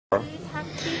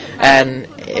And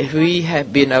we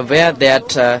have been aware that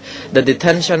the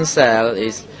detention cell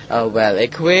is well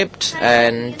equipped,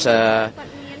 and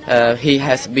he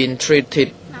has been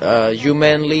treated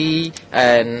humanly,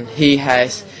 and he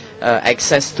has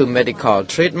access to medical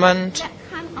treatment.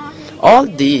 All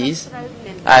these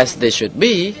as they should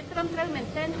be.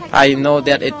 I know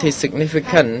that it is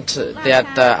significant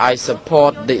that I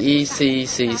support the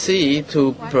ECCC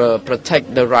to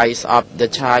protect the rights of the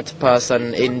child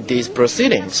person in these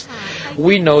proceedings.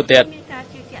 We know that,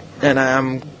 and I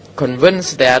am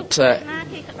convinced that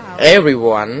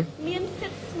everyone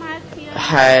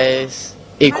has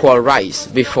equal rights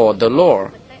before the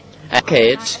law.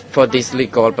 For these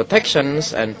legal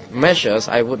protections and measures,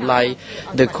 I would like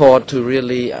the court to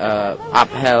really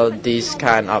uphold these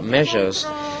kind of measures.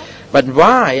 But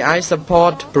why I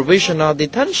support provisional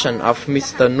detention of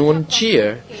Mr. Nuon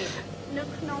Chea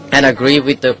and agree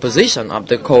with the position of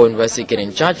the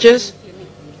co-investigating judges?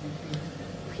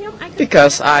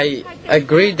 Because I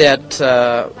agree that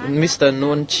Mr.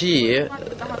 Nuon Chea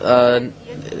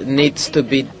needs to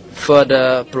be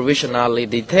further provisionally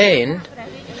detained.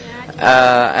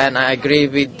 And I agree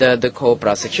with the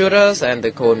co-prosecutors and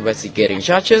the co-investigating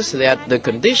judges that the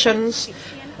conditions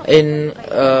in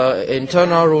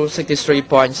Internal Rule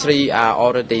 63.3 are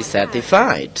already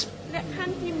satisfied.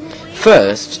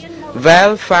 First,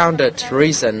 well-founded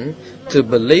reason to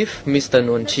believe Mr.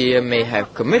 Nuon Chea may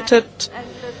have committed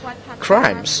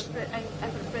crimes.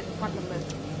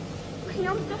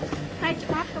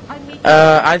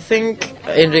 I think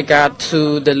in regard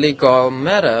to the legal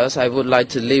matters, I would like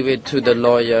to leave it to the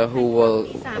lawyer who will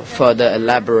further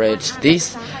elaborate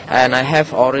this. And I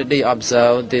have already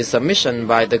observed the submission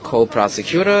by the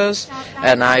co-prosecutors,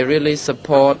 and I really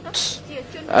support,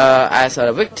 as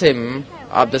a victim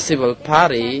of the civil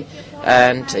party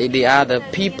and the other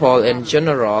people in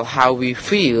general, how we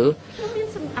feel.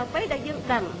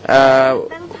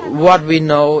 What we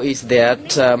know is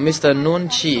that Mr. Nuon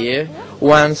Chea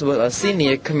once was a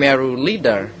senior Khmer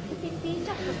leader,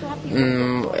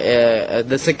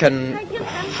 the second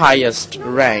highest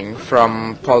rank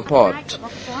from Pol Pot,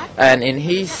 and in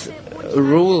his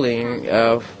ruling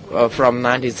from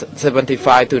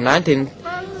 1975 to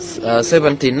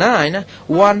 1979,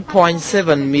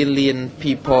 1.7 million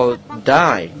people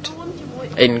died,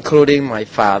 including my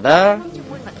father,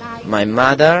 my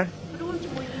mother,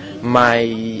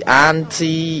 my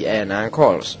auntie and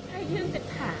uncles.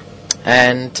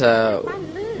 And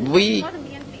we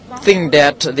think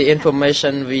that the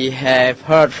information we have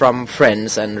heard from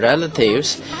friends and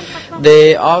relatives,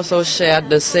 they also shared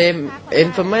the same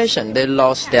information. They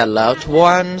lost their loved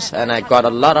ones, and I got a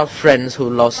lot of friends who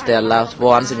lost their loved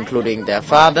ones, including their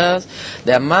fathers,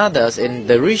 their mothers in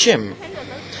the regime.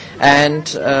 And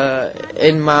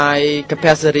in my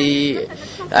capacity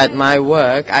at my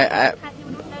work, I've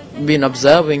been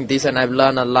observing this, and I've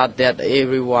learned a lot that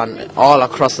everyone all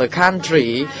across the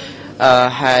country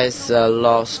has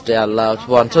lost their loved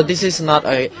ones. So this is not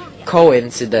a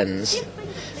coincidence.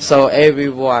 So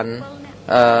everyone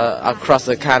across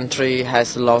the country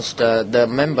has lost the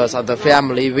members of the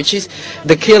family, which is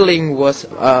the killing was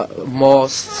more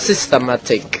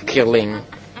systematic killing.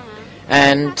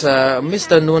 And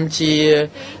Mr. Nuon Chea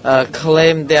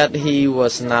claimed that he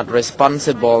was not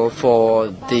responsible for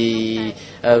the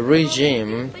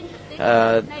regime,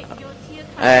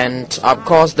 and of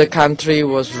course the country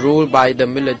was ruled by the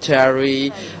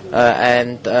military,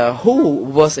 and who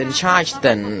was in charge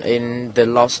then in the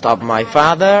loss of my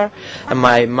father,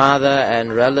 my mother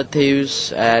and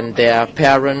relatives and their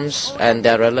parents and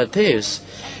their relatives.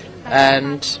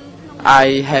 And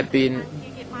I have been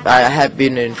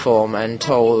informed and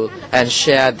told and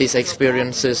shared these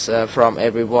experiences from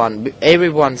everyone.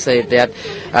 Everyone said that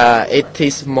it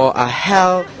is more a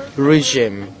hell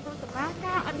regime.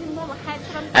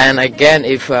 And again,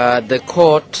 if the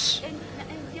court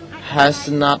has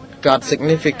not got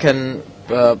significant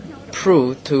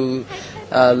proof to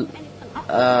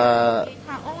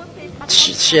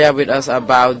share with us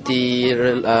about the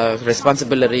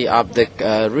responsibility of the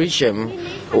regime,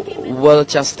 will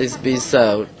justice be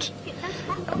served?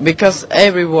 Because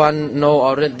everyone know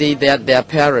already that their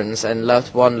parents and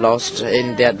loved one lost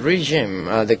in that regime,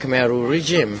 the Khmer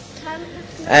regime.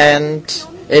 And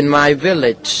in my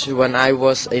village, when I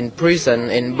was in prison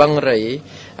in Bang Ray,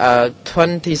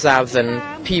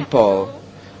 20,000 people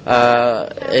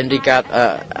in regard,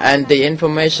 and the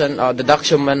information or the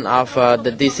document of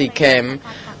the DC camp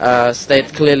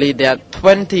state clearly that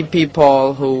 20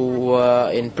 people who were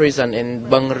in prison in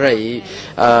Bang Ray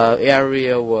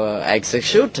area were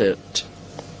executed.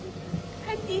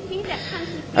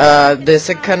 The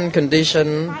second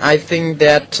condition, I think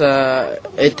that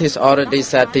it is already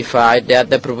certified that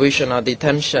the provisional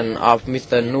detention of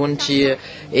Mr. Nuon Chea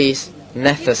is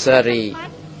necessary.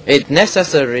 It's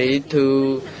necessary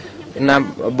to,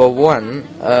 number one,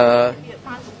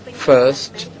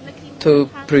 first, to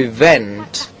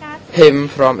prevent him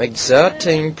from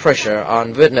exerting pressure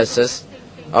on witnesses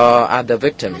or other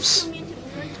victims.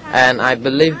 And I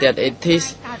believe that it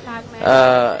is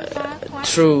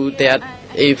true that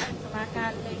if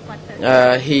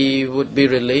he would be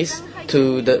released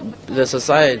to the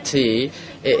society,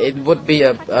 it would be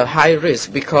a high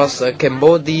risk, because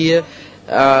Cambodia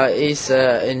is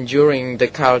enduring the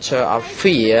culture of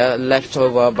fear left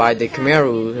over by the Khmer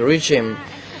Rouge regime.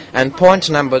 And point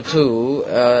number two,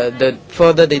 the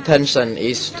further detention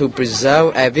is to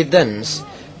preserve evidence,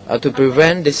 to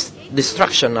prevent this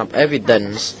destruction of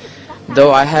evidence.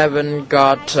 Though I haven't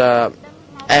got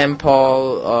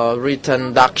ample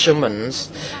written documents,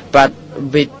 but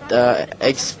with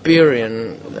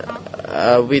experience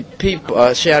with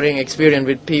people, sharing experience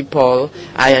with people,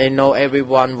 I know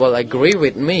everyone will agree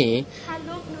with me.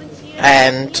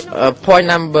 And point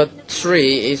number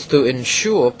three is to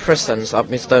ensure presence of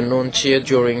Mr. Nuon Chea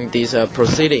during these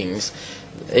proceedings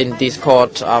in this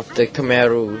court of the Khmer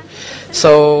Rouge.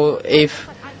 So if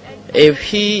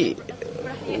he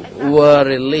were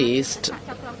released,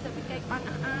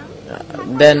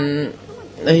 then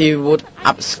he would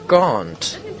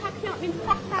abscond.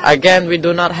 Again, we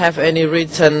do not have any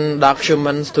written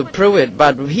documents to prove it,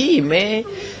 but he may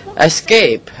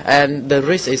escape, and the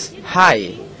risk is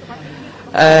high.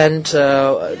 And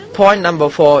point number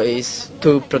four is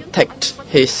to protect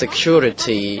his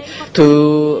security,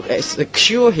 to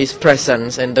secure his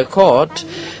presence in the court.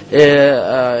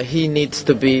 He needs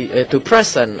to be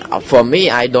present. For me,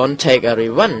 I don't take a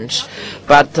revenge,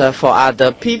 but for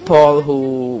other people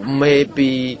who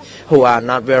are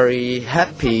not very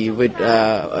happy with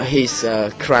his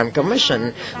crime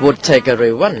commission, would take a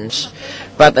revenge.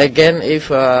 But again,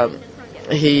 if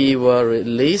he were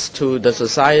released to the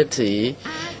society,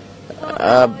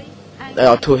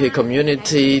 to his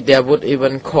community, there would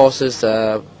even cause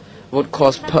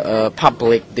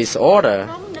public disorder.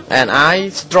 And I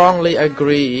strongly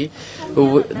agree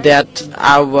that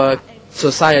our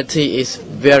society is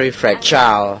very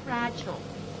fragile.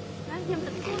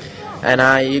 And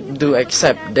I do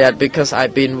accept that, because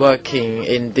I've been working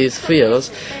in these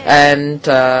fields, and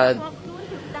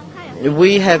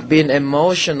we have been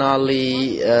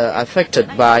emotionally affected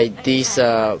by this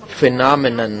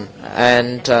phenomenon,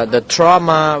 and the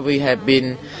trauma we have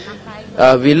been,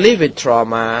 we live with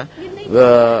trauma.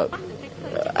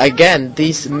 Again,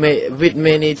 these with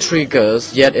many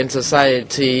triggers, yet in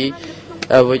society,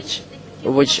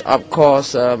 which of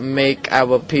course make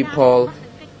our people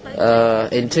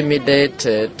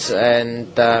intimidated, and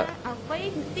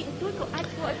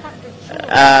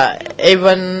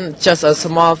even just a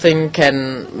small thing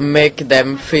can make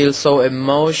them feel so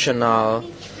emotional.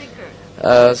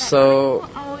 So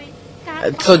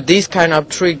these kind of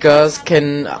triggers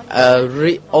can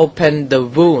reopen the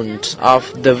wound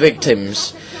of the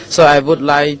victims. So I would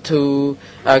like to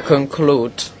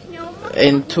conclude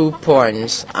in 2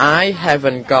 points. I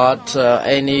haven't got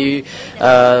any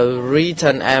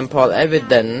written ample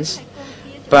evidence,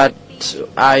 but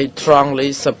I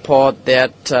strongly support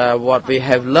that what we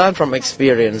have learned from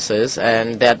experiences,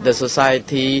 and that the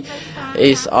society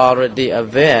is already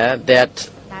aware that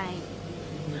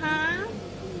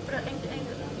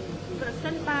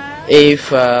if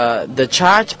the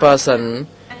charged person,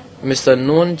 Mr.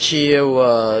 Nuon Chea,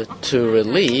 were to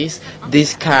release,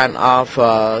 this kind of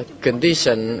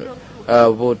condition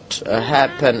would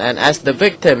happen. And as the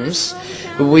victims,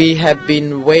 we have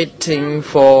been waiting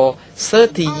for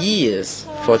 30 years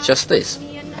for justice.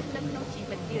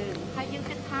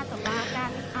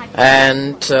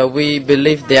 And we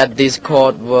believe that this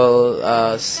court will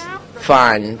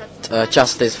find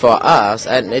justice for us,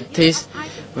 and it is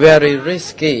very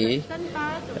risky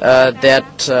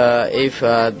that if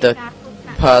the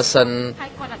person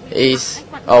is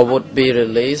or would be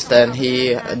released and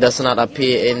he does not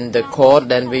appear in the court,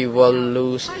 then we will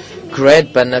lose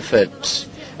great benefit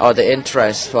or the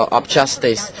interest of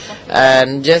justice.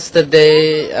 And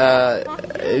yesterday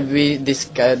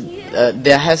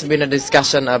there has been a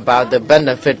discussion about the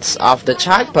benefits of the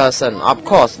child person. Of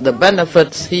course, the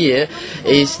benefits here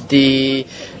is the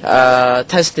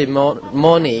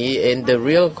testimony in the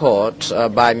real court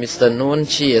by Mr. Nuon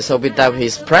Chea. So without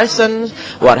his presence,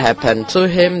 what happened to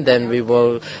him, then we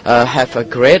will have a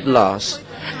great loss.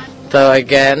 So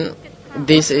again,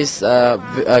 this is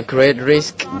a great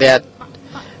risk that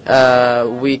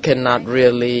we cannot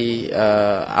really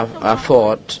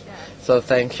afford. So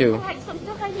thank you.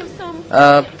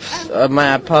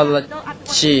 My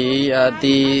apology.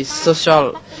 The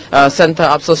Center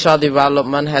of Social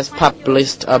Development has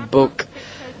published a book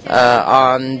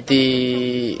on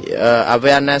the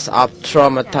awareness of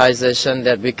traumatization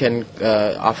that we can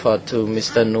offer to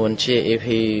Mr. Nuon Chea if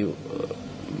he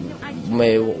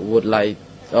would like,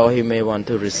 or he may want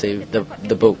to receive the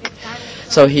book.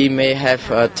 So he may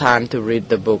have time to read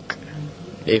the book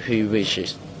if he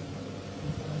wishes.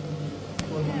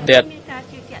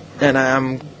 And I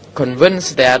am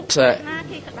convinced that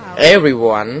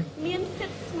everyone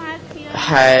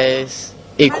has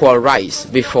equal rights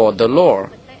before the law.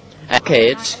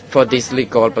 Advocate for these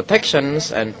legal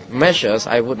protections and measures,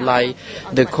 I would like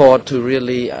the court to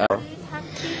really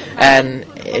and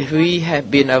we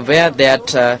have been aware that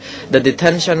the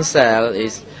detention cell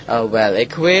is well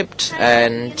equipped,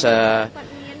 and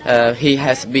he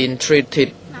has been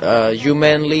treated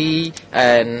humanely,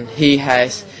 and he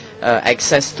has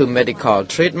access to medical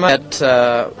treatment.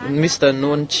 Mr.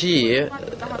 Nuon Chea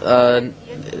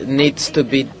needs to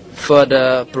be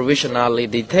further provisionally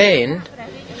detained.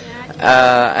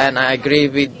 And I agree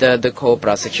with the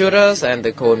co-prosecutors and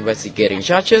the co-investigating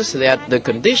judges that the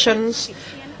conditions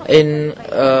in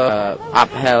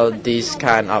upheld these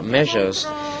kind of measures.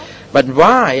 But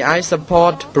why I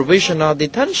support provisional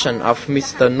detention of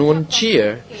Mr. Nuon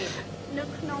Chea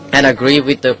and agree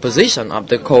with the position of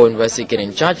the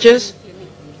co-investigating judges?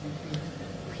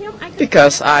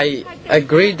 Because I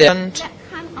agree that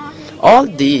all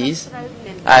these,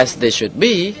 as they should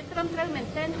be,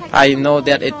 I know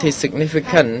that it is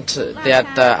significant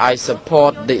that I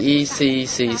support the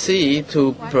ECCC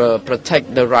to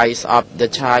protect the rights of the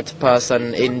charged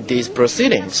person in these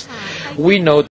proceedings. We know